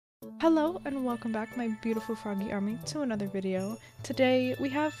Hello and welcome back, my beautiful froggy army, to another video. Today we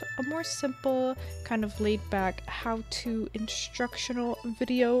have a more simple, kind of laid back how-to instructional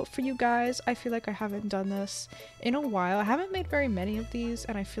video for you guys. I feel like I haven't done this in a while. I haven't made very many of these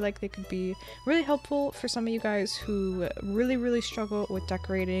and I feel like they could be really helpful for some of you guys who really struggle with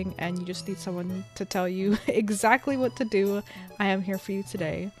decorating and you just need someone to tell you exactly what to do. I am here for you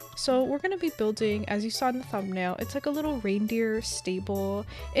today. So we're going to be building, as you saw in the thumbnail, it's like a little reindeer stable.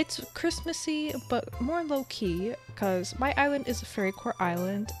 It's Christmassy, but more low-key, because my island is a fairycore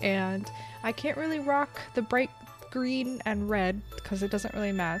island, and I can't really rock the bright green and red because it doesn't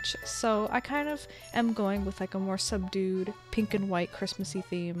really match. So I kind of am going with like a more subdued pink and white Christmassy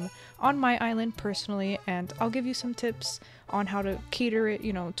theme on my island personally, and I'll give you some tips on how to cater it,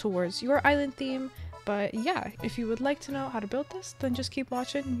 you know, towards your island theme. But yeah, if you would like to know how to build this, then just keep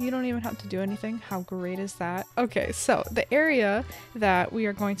watching. You don't even have to do anything. How great is that? Okay, so the area that we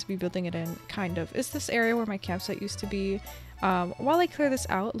are going to be building it in, kind of, is this area where my campsite used to be. While I clear this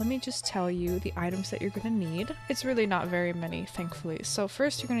out, let me just tell you the items that you're gonna need. It's really not very many, thankfully. So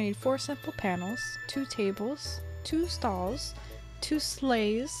first you're gonna need 4 simple panels, 2 tables, 2 stalls, 2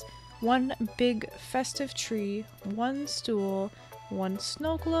 sleighs, 1 big festive tree, 1 stool, 1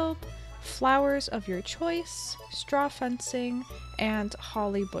 snow globe, flowers of your choice, straw fencing, and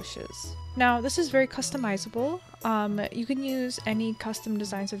holly bushes. Now this is very customizable. You can use any custom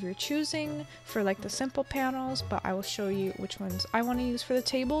designs of your choosing for like the simple panels, but I will show you which ones I want to use for the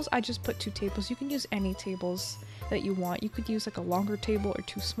tables. I just put 2 tables. You can use any tables that you want. You could use like a longer table or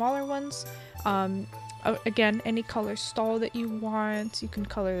 2 smaller ones. Again, any color stall that you want. You can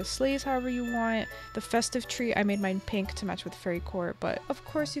color the sleighs however you want. The festive tree, I made mine pink to match with fairycore, but of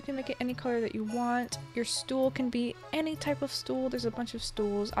course you can make it any color that you want. Your stool can be any type of stool. There's a bunch of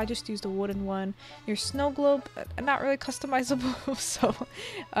stools. I just used a wooden one. Your snow globe, not really customizable, so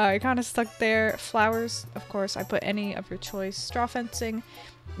I kind of stuck there. Flowers, of course, I put any of your choice. Straw fencing,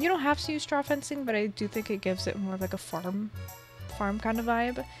 you don't have to use straw fencing, but I do think it gives it more of like a farm kind of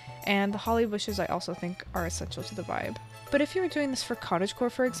vibe. And the holly bushes I also think are essential to the vibe. But if you were doing this for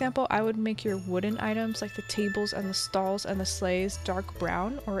cottagecore, for example, I would make your wooden items like the tables and the stalls and the sleighs dark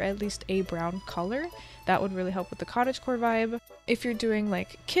brown, or at least a brown color. That would really help with the cottagecore vibe. If you're doing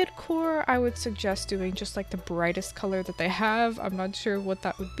like kidcore, I would suggest doing just like the brightest color that they have. I'm not sure what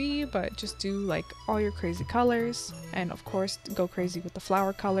that would be, but just do like all your crazy colors, and of course go crazy with the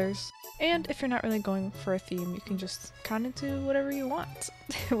flower colors. And if you're not really going for a theme, you can just kind of do whatever you want.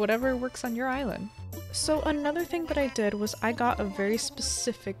 Whatever works on your island. So another thing that I did was I got a very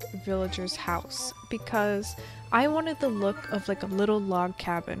specific villager's house because I wanted the look of like a little log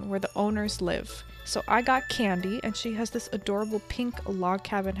cabin where the owners live. So I got Candy, and she has this adorable pink log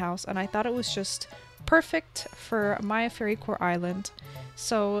cabin house, and I thought it was just perfect for my fairycore island.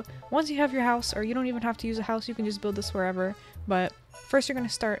 So once you have your house, or you don't even have to use a house, you can just build this wherever, but first you're going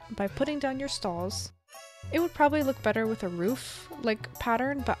to start by putting down your stalls. It would probably look better with a roof like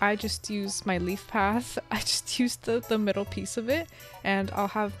pattern, but I just use my leaf path. I just used the middle piece of it, and I'll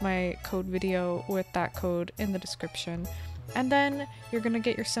have my code video with that code in the description. And then you're gonna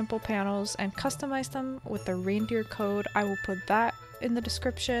get your simple panels and customize them with the reindeer code. I will put that in the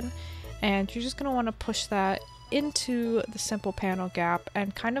description, and you're just gonna want to push that into the simple panel gap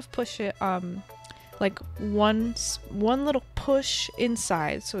and kind of push it like one little push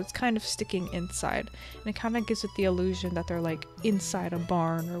inside, so it's kind of sticking inside, and it kind of gives it the illusion that they're like inside a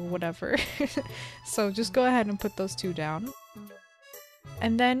barn or whatever. So just go ahead and put those 2 down.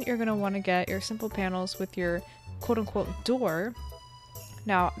 And then you're gonna want to get your simple panels with your quote-unquote door.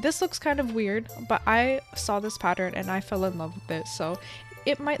 Now this looks kind of weird, but I saw this pattern and I fell in love with it, so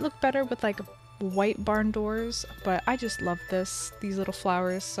it might look better with like white barn doors, but I just love these little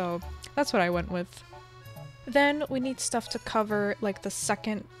flowers, so that's what I went with. Then we need stuff to cover like the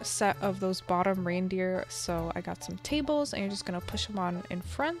second set of those bottom reindeer, so I got some tables and you're just gonna push them on in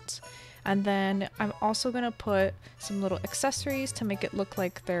front. And then I'm also gonna put some little accessories to make it look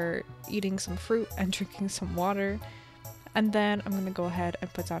like they're eating some fruit and drinking some water. And then I'm gonna go ahead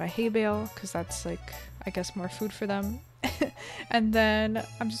and put down a hay bale because that's like, I guess, more food for them. And then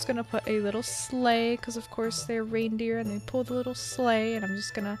I'm just gonna put a little sleigh because of course they're reindeer and they pull the little sleigh, and I'm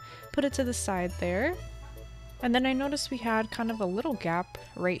just gonna put it to the side there. And then I noticed we had kind of a little gap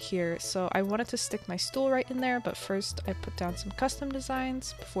right here, so I wanted to stick my stool right in there, but first I put down some custom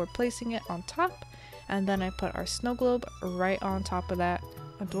designs before placing it on top, and then I put our snow globe right on top of that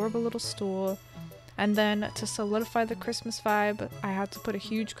adorable little stool. And then to solidify the Christmas vibe, I had to put a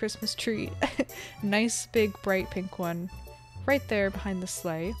huge Christmas tree, nice big bright pink one, right there behind the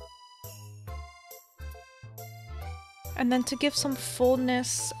sleigh. And then to give some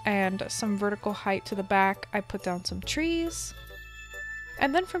fullness and some vertical height to the back, I put down some trees.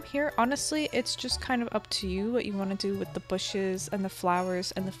 And then from here, honestly, it's just kind of up to you what you want to do with the bushes and the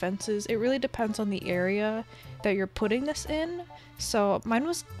flowers and the fences. It really depends on the area that you're putting this in. So mine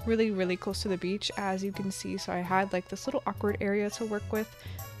was really close to the beach, as you can see, so I had like this little awkward area to work with.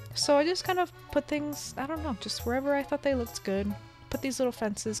 So I just kind of put things, I don't know, just wherever I thought they looked good. Put these little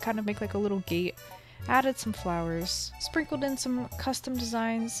fences, kind of make like a little gate. Added some flowers, sprinkled in some custom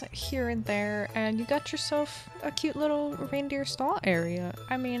designs here and there, and you got yourself a cute little reindeer stall area.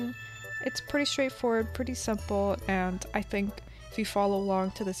 I mean, it's pretty straightforward, pretty simple, and I think if you follow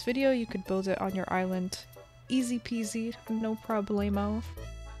along to this video, you could build it on your island easy peasy, no problemo.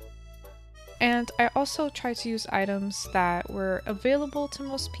 And I also tried to use items that were available to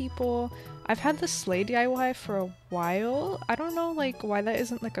most people. I've had the sleigh DIY for a while. I don't know like why that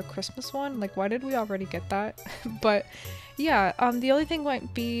isn't like a Christmas one. Like why did we already get that? But yeah, the only thing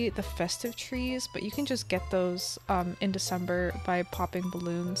might be the festive trees, but you can just get those in December by popping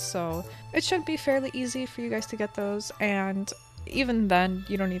balloons. So it should be fairly easy for you guys to get those. And even then,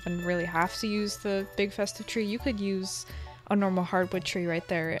 you don't even really have to use the big festive tree. You could use a normal hardwood tree right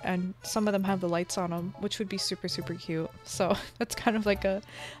there, and some of them have the lights on them, which would be super cute. So that's kind of like a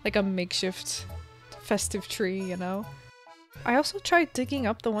makeshift festive tree, you know? I also tried digging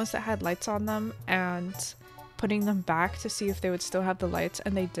up the ones that had lights on them and putting them back to see if they would still have the lights,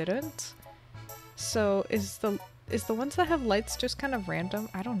 and they didn't. So is the ones that have lights just kind of random?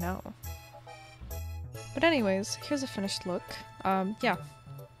 I don't know. But anyways, here's a finished look. Yeah.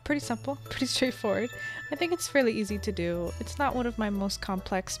 Pretty simple, pretty straightforward. I think it's fairly easy to do. It's not one of my most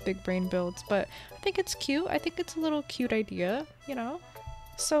complex big brain builds, but I think it's cute. I think it's a little cute idea, you know?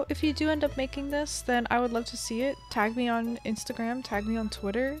 So if you do end up making this, then I would love to see it. Tag me on Instagram, tag me on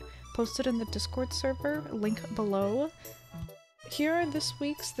Twitter, post it in the Discord server, link below. Here are this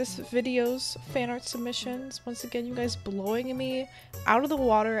video's fan art submissions. Once again, you guys blowing me out of the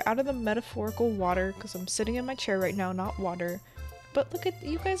water, out of the metaphorical water, because I'm sitting in my chair right now, not water. But look at,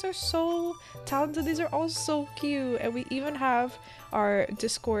 you guys are so talented. These are all so cute. And we even have our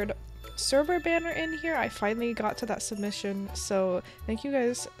Discord server banner in here. I finally got to that submission. So thank you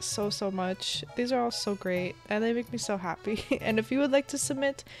guys so much. These are all so great and they make me so happy. And if you would like to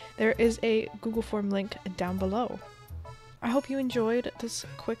submit, there is a Google form link down below. I hope you enjoyed this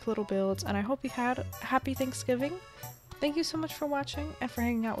quick little build and I hope you had a happy Thanksgiving. Thank you so much for watching and for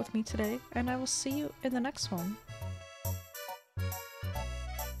hanging out with me today. And I will see you in the next one.